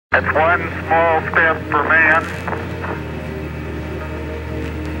It's one small step for man,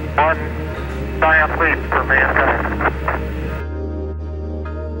 one giant leap for mankind.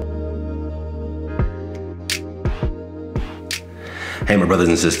 Hey, my brothers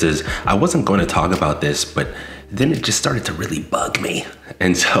and sisters, I wasn't going to talk about this, but then it just started to really bug me.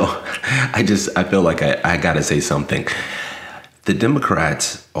 And so I feel like I got to say something. The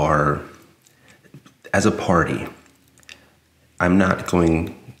Democrats are, as a party, I'm not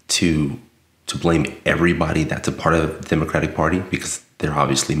going to blame everybody that's a part of the Democratic Party, because they're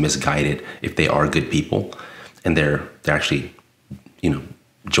obviously misguided if they are good people and they're actually,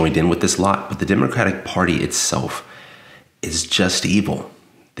 joined in with this lot. But the Democratic Party itself is just evil.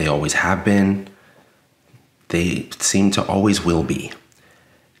 They always have been. They seem to always will be.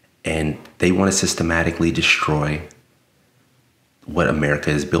 And they want to systematically destroy what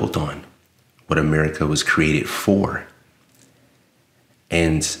America is built on, what America was created for.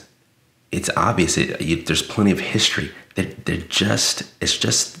 And it's obvious, there's plenty of history. It's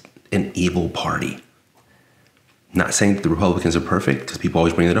just an evil party. Not saying that the Republicans are perfect, because people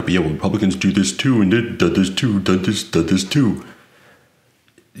always bring that up. Yeah, well, Republicans do this too, and they did this too, done this too.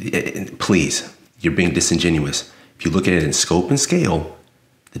 Please, you're being disingenuous. If you look at it in scope and scale,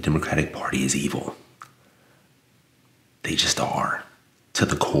 the Democratic Party is evil. They just are, to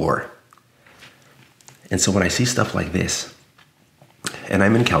the core. And so when I see stuff like this, and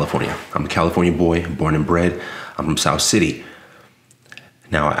I'm in California. I'm a California boy, born and bred. I'm from South City.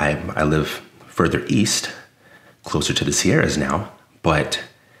 Now I live further east, closer to the Sierras now, but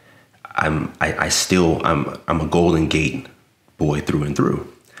I'm a Golden Gate boy through and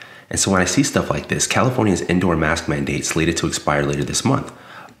through. And so when I see stuff like this, California's indoor mask mandate slated to expire later this month,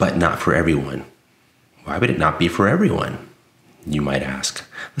 but not for everyone. Why would it not be for everyone, you might ask?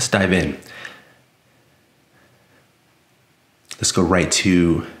 Let's dive in. Let's go right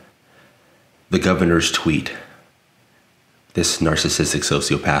to the governor's tweet. This narcissistic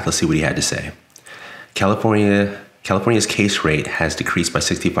sociopath, let's see what he had to say. California's case rate has decreased by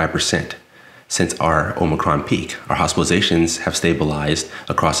 65% since our Omicron peak. Our hospitalizations have stabilized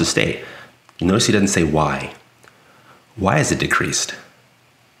across the state. You notice he doesn't say why. Why has it decreased?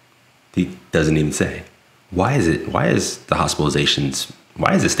 He doesn't even say. Why is it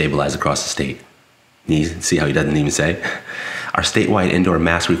stabilized across the state? You see how he doesn't even say? Our statewide indoor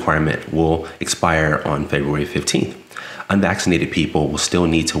mask requirement will expire on February 15th. Unvaccinated people will still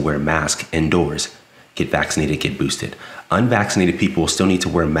need to wear masks indoors. Get vaccinated, get boosted. Unvaccinated people will still need to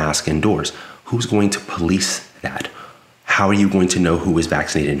wear masks indoors. Who's going to police that? How are you going to know who is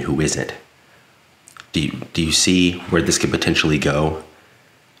vaccinated and who isn't? Do you see where this could potentially go?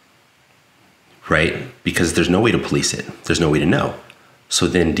 Right? Because there's no way to police it. There's no way to know. So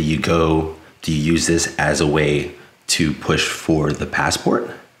then do you use this as a way to push for the passport?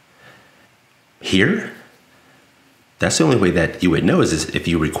 Here? That's the only way that you would know is if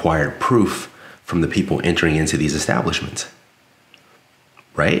you require proof from the people entering into these establishments.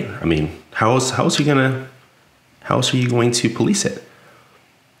 Right? I mean, how else are you going to police it?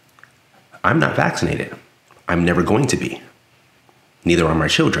 I'm not vaccinated. I'm never going to be. Neither are my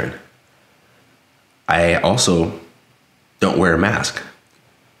children. I also don't wear a mask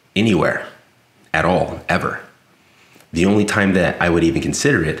anywhere at all, ever. The only time that I would even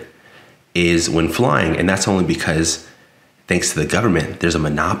consider it is when flying, and that's only because, thanks to the government, there's a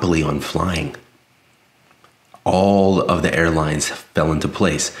monopoly on flying. All of the airlines fell into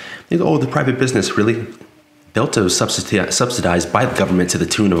place. They go, oh, the private business, really? Delta is subsidized by the government to the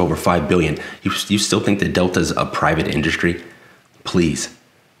tune of over $5 billion. You still think that Delta's a private industry? Please.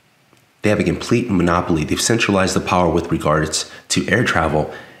 They have a complete monopoly. They've centralized the power with regards to air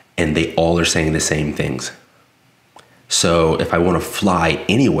travel, and they all are saying the same things. So if I want to fly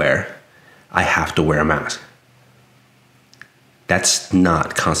anywhere, I have to wear a mask. That's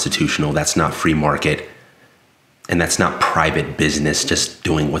not constitutional. That's not free market. And that's not private business just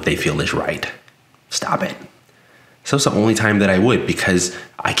doing what they feel is right. Stop it. So it's the only time that I would, because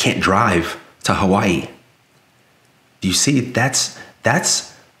I can't drive to Hawaii. Do you see? That's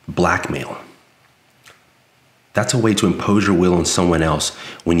blackmail. That's a way to impose your will on someone else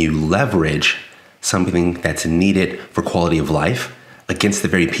when you leverage something that's needed for quality of life against the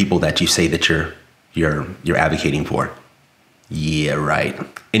very people that you say that you're advocating for. Yeah, right.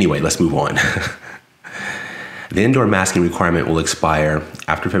 Anyway, let's move on. The indoor masking requirement will expire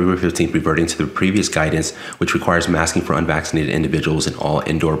after February 15th, reverting to the previous guidance, which requires masking for unvaccinated individuals in all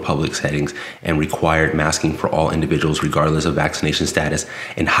indoor public settings and required masking for all individuals regardless of vaccination status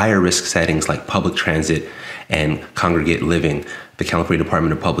in higher risk settings like public transit and congregate living, the California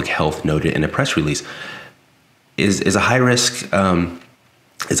Department of Public Health noted in a press release. Is a high risk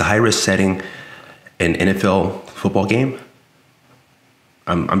Is a high-risk setting an NFL football game?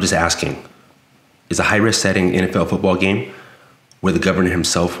 I'm just asking. Is a high-risk setting NFL football game where the governor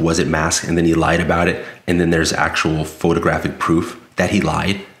himself wasn't masked and then he lied about it, and then there's actual photographic proof that he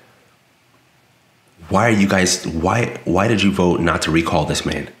lied? Why are you guys, why did you vote not to recall this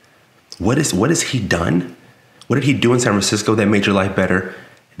man? What has he done? What did he do in San Francisco that made your life better?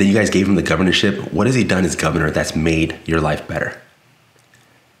 Then you guys gave him the governorship. What has he done as governor that's made your life better?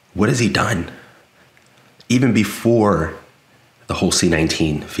 What has he done? Even before the whole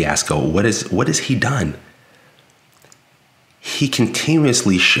C-19 fiasco, what has he done? He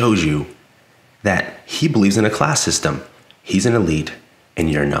continuously shows you that he believes in a class system. He's an elite and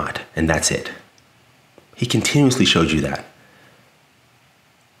you're not, and that's it. He continuously showed you that.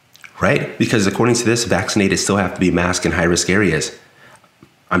 Right? Because according to this, vaccinated still have to be masked in high-risk areas.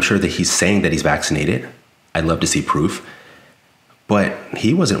 I'm sure that he's saying that he's vaccinated. I'd love to see proof. But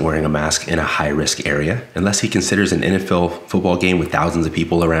he wasn't wearing a mask in a high-risk area, unless he considers an NFL football game with thousands of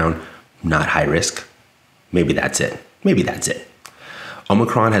people around not high risk. Maybe that's it. Maybe that's it.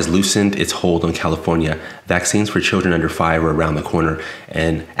 Omicron has loosened its hold on California. Vaccines for children under 5 are around the corner,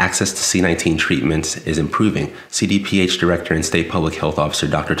 and access to C-19 treatments is improving. CDPH Director and State Public Health Officer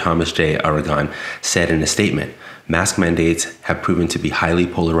Dr. Thomas J. Aragon said in a statement, mask mandates have proven to be highly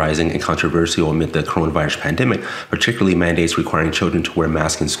polarizing and controversial amid the coronavirus pandemic, particularly mandates requiring children to wear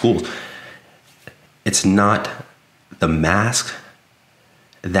masks in schools. It's not the mask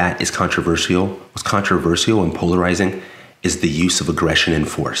that is controversial. What's controversial and polarizing is the use of aggression and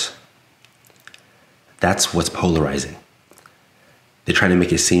force. That's what's polarizing. They're trying to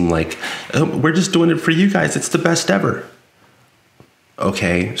make it seem like, oh, we're just doing it for you guys. It's the best ever.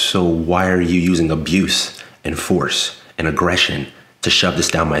 Okay, so why are you using abuse and force and aggression to shove this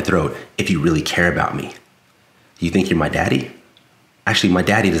down my throat if you really care about me? You think you're my daddy? Actually, my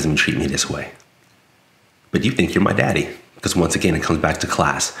daddy doesn't even treat me this way. But you think you're my daddy. Because once again, it comes back to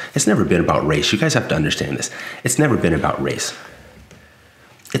class. It's never been about race. You guys have to understand this. It's never been about race.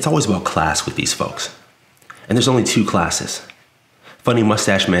 It's always about class with these folks. And there's only 2 classes. Funny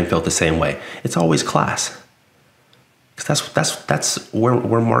Mustache Man felt the same way. It's always class. Because that's where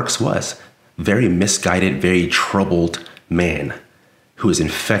Marx was. Very misguided, very troubled man who has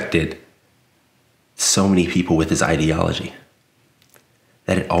infected so many people with his ideology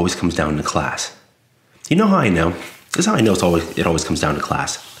that it always comes down to class. You know how I know? This is how I know it always comes down to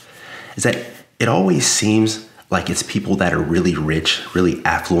class. Is that it always seems like it's people that are really rich, really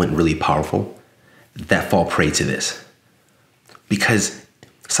affluent, really powerful that fall prey to this. Because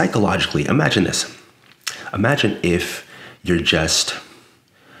psychologically, imagine this. Imagine if you're just,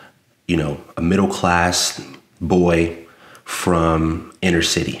 a middle class boy from inner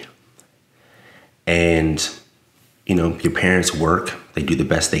city. And, your parents work, they do the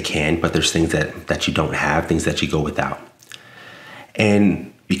best they can, but there's things that you don't have, things that you go without.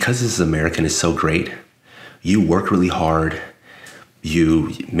 And because this is America and it's so great, you work really hard.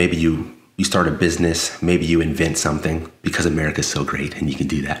 Maybe you start a business, maybe you invent something because America's so great and you can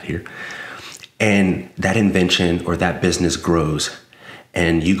do that here. And that invention or that business grows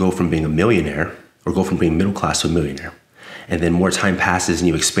and you go from being a millionaire or go from being middle class to a millionaire. And then more time passes and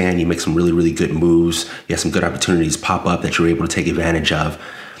you expand, you make some really, really good moves. You have some good opportunities pop up that you're able to take advantage of.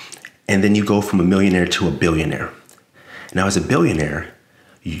 And then you go from a millionaire to a billionaire. Now, as a billionaire,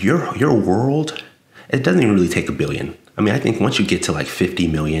 your world, it doesn't even really take a billion. I mean, I think once you get to like 50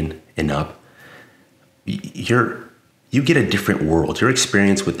 million and up, you get a different world. Your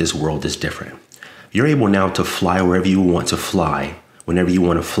experience with this world is different. You're able now to fly wherever you want to fly, whenever you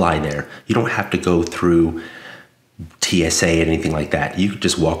want to fly there. You don't have to go through TSA and anything like that. You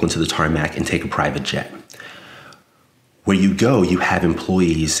just walk onto the tarmac and take a private jet. Where you go, you have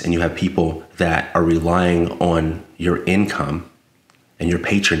employees and you have people that are relying on your income and your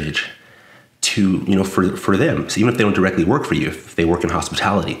patronage to, for them. So even if they don't directly work for you, if they work in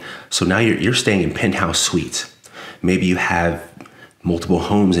hospitality. So now you're staying in penthouse suites. Maybe you have multiple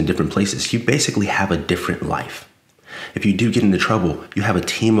homes in different places. You basically have a different life. If you do get into trouble, you have a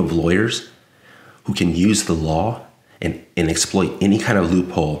team of lawyers who can use the law and exploit any kind of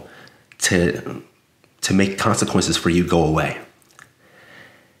loophole to make consequences for you go away.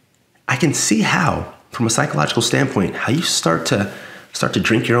 I can see how, from a psychological standpoint, how you start to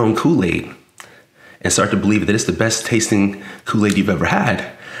drink your own Kool-Aid and start to believe that it's the best tasting Kool-Aid you've ever had.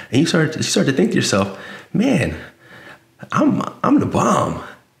 And you start to think to yourself, man, I'm the bomb,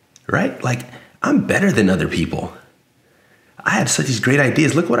 right? Like, I'm better than other people. I have such these great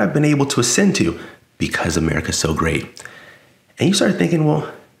ideas. Look what I've been able to ascend to because America's so great. And you start thinking,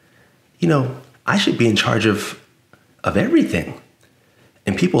 well, I should be in charge of everything.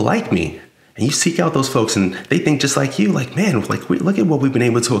 and people like me, and you seek out those folks and they think just like you, like, man, like look at what we've been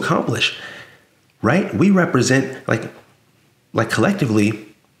able to accomplish, right? We represent like collectively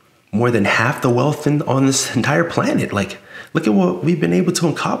more than half the wealth on this entire planet. Like, look at what we've been able to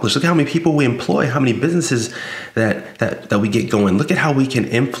accomplish. Look at how many people we employ, how many businesses that we get going. Look at how we can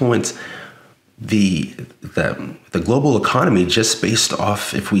influence the global economy just based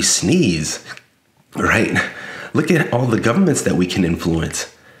off if we sneeze, right? Look at all the governments that we can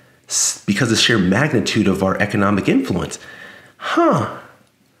influence because of the sheer magnitude of our economic influence. And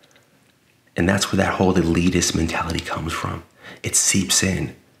that's where that whole elitist mentality comes from. It seeps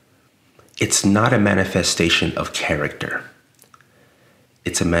in. It's not a manifestation of character.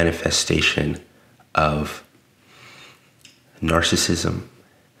 It's a manifestation of narcissism.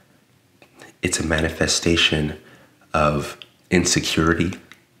 It's a manifestation of insecurity.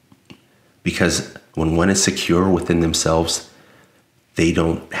 Because when one is secure within themselves, they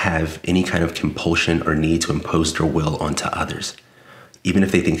don't have any kind of compulsion or need to impose their will onto others. Even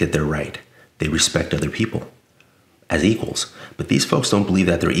if they think that they're right, they respect other people as equals. But these folks don't believe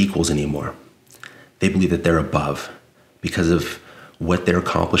that they're equals anymore. They believe that they're above because of what their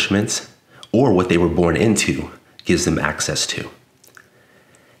accomplishments or what they were born into gives them access to.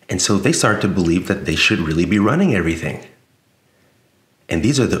 And so they start to believe that they should really be running everything. And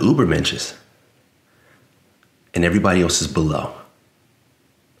these are the Ubermenches. And everybody else is below.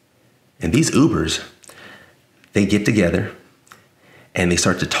 And these Ubers, they get together and they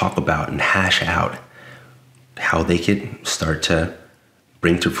start to talk about and hash out how they could start to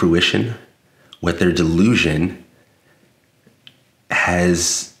bring to fruition what their delusion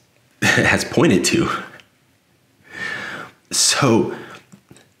has pointed to. So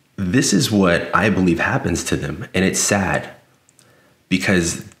this is what I believe happens to them. And it's sad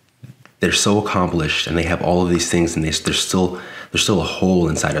because they're so accomplished and they have all of these things and there's still a hole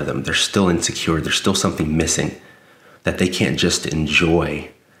inside of them. They're still insecure. There's still something missing that they can't just enjoy.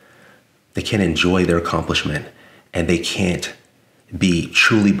 They can't enjoy their accomplishment and they can't be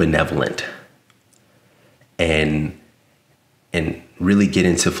truly benevolent and really get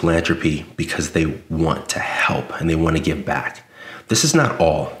into philanthropy because they want to help and they want to give back. This is not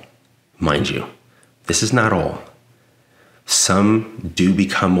all, mind you. This is not all. Some do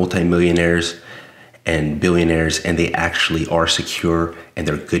become multimillionaires and billionaires and they actually are secure and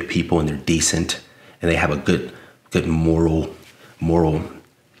they're good people and they're decent and they have a good moral,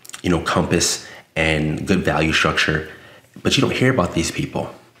 compass and good value structure. But you don't hear about these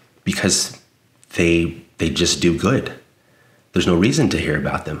people because they just do good. There's no reason to hear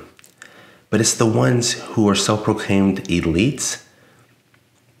about them. But it's the ones who are self-proclaimed elites,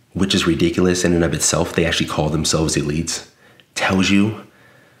 which is ridiculous in and of itself. They actually call themselves elites. Tells you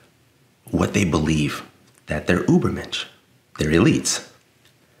what they believe, that they're Ubermensch. They're elites.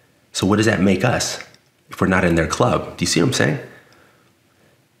 So what does that make us if we're not in their club? Do you see what I'm saying?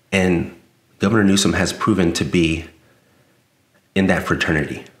 And Governor Newsom has proven to be in that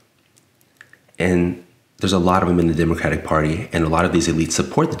fraternity. And there's a lot of them in the Democratic Party, and a lot of these elites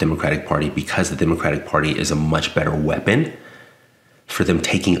support the Democratic Party because the Democratic Party is a much better weapon for them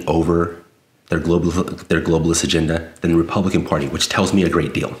taking over their globalist agenda than the Republican Party, which tells me a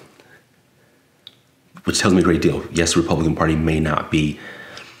great deal. Yes, the Republican Party may not be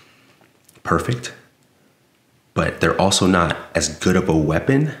perfect, but they're also not as good of a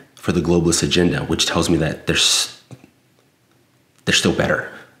weapon for the globalist agenda, which tells me that they're still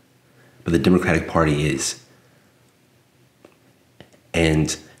better. But the Democratic Party is.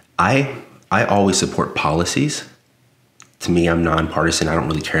 And I always support policies. To me, I'm nonpartisan. I don't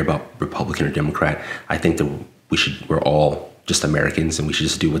really care about Republican or Democrat. I think that we're all just Americans and we should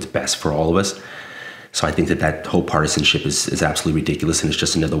just do what's best for all of us. So I think that whole partisanship is absolutely ridiculous and it's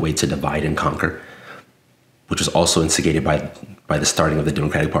just another way to divide and conquer, which was also instigated by the starting of the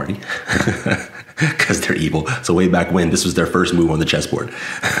Democratic Party because they're evil. So way back when, this was their first move on the chessboard.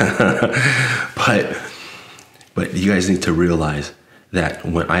 But you guys need to realize that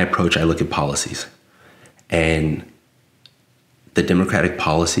when I look at policies, and the Democratic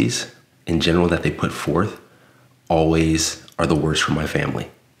policies in general that they put forth always are the worst for my family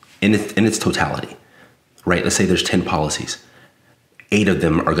in its totality, right? Let's say there's 10 policies. 8 of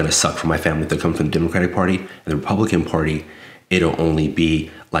them are going to suck for my family if they come from the Democratic Party, and the Republican Party, it'll only be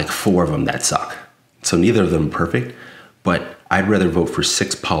like 4 of them that suck. So neither of them are perfect, but I'd rather vote for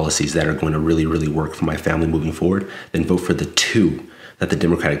 6 policies that are going to really, really work for my family moving forward than vote for the 2 that the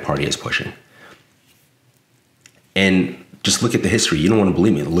Democratic Party is pushing. And just look at the history. You don't want to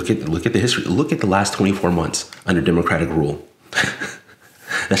believe me. Look at the history. Look at the last 24 months under Democratic rule.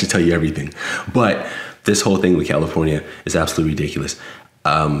 That should tell you everything. But this whole thing with California is absolutely ridiculous.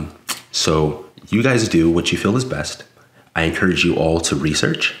 So you guys do what you feel is best. I encourage you all to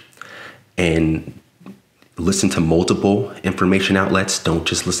research and listen to multiple information outlets. Don't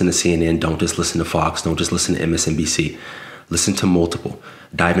just listen to CNN. Don't just listen to Fox. Don't just listen to MSNBC. Listen to multiple.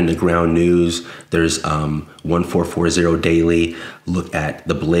 Dive into Ground News. There's 1440 Daily. Look at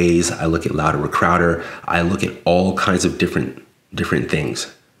The Blaze. I look at Louder or Crowder. I look at all kinds of different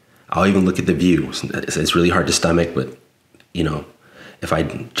things. I'll even look at The View. It's really hard to stomach, but you know, if I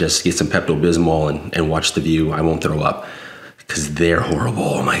just get some Pepto-Bismol and watch The View, I won't throw up because they're horrible.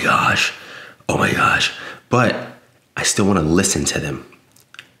 Oh my gosh. But I still want to listen to them.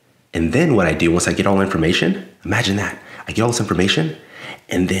 And then what I do once I get all the information, imagine that. I get all this information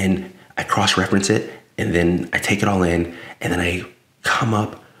and then I cross-reference it and then I take it all in and then I come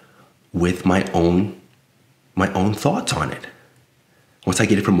up with my own thoughts on it. Once I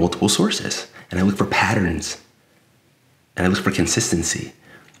get it from multiple sources and I look for patterns and I look for consistency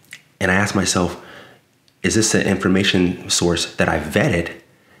and I ask myself, is this an information source that I vetted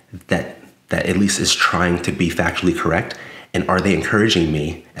that at least is trying to be factually correct? And are they encouraging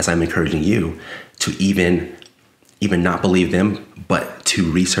me, as I'm encouraging you, to even not believe them, but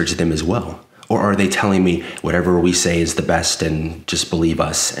to research them as well? Or are they telling me whatever we say is the best and just believe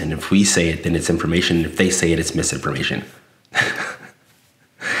us? And if we say it, then it's information. If they say it, it's misinformation.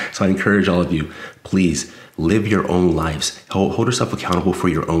 So I encourage all of you, please live your own lives. Hold yourself accountable for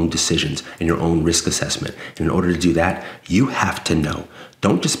your own decisions and your own risk assessment. And in order to do that, you have to know.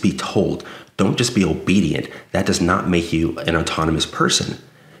 Don't just be told. Don't just be obedient. That does not make you an autonomous person.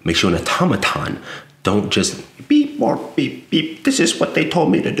 It makes you an automaton. Don't just beep or beep, beep. This is what they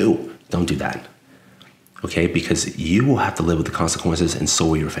told me to do. Don't do that. Okay? Because you will have to live with the consequences and so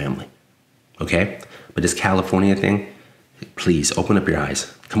will your family. Okay? But this California thing, please open up your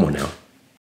eyes. Come on now.